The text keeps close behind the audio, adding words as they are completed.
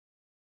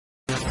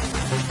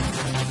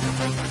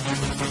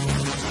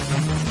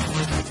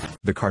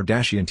The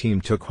Kardashian team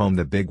took home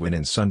the big win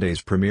in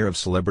Sunday's premiere of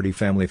Celebrity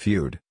Family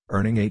Feud,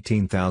 earning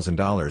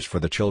 $18,000 for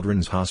the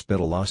Children's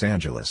Hospital Los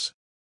Angeles.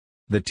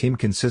 The team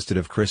consisted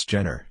of Kris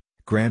Jenner,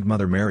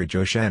 grandmother Mary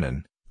Jo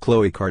Shannon,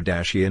 Khloe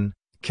Kardashian,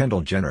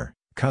 Kendall Jenner,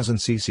 cousin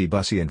Cici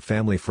Bussey and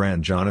family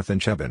friend Jonathan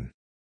Cheben.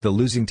 The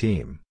losing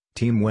team,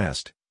 Team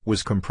West,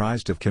 was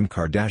comprised of Kim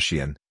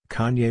Kardashian,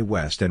 Kanye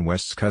West and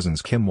West's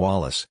cousins Kim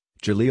Wallace,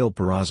 Jalil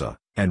Peraza,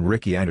 and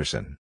Ricky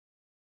Anderson.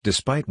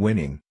 Despite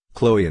winning,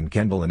 Khloe and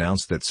Kendall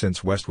announced that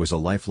since West was a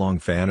lifelong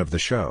fan of the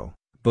show,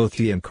 both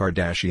he and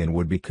Kardashian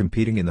would be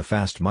competing in the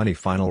Fast Money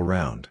final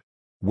round.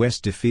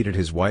 West defeated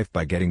his wife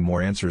by getting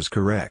more answers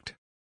correct.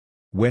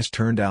 West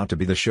turned out to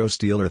be the show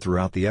stealer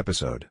throughout the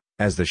episode,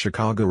 as the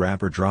Chicago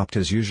rapper dropped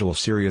his usual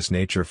serious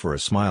nature for a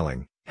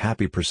smiling,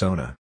 happy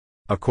persona.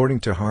 According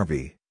to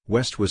Harvey,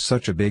 West was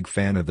such a big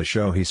fan of the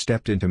show he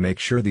stepped in to make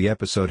sure the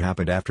episode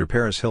happened after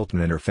Paris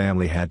Hilton and her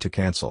family had to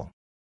cancel.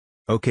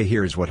 "Okay,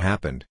 here's what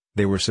happened.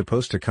 They were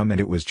supposed to come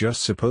and it was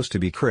just supposed to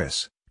be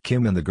Kris,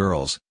 Kim and the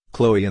girls,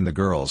 Khloe and the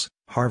girls,"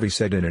 Harvey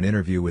said in an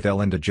interview with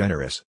Ellen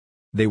DeGeneres.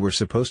 "They were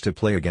supposed to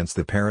play against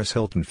the Paris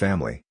Hilton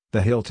family,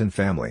 the Hilton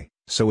family,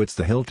 so it's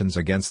the Hiltons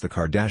against the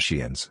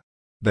Kardashians.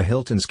 The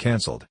Hiltons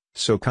cancelled,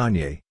 so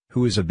Kanye,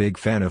 who is a big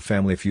fan of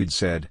Family Feud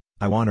said,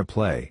 'I wanna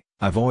play,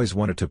 I've always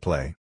wanted to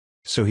play.'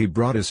 So he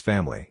brought his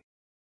family."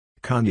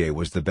 "Kanye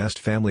was the best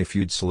Family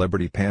Feud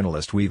celebrity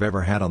panelist we've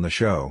ever had on the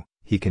show,"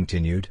 he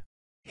continued.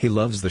 "He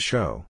loves the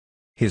show.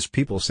 His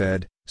people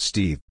said,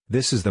 'Steve,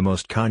 this is the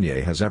most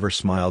Kanye has ever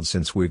smiled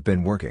since we've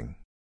been working.'"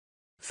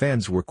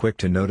 Fans were quick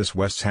to notice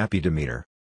West's happy demeanor,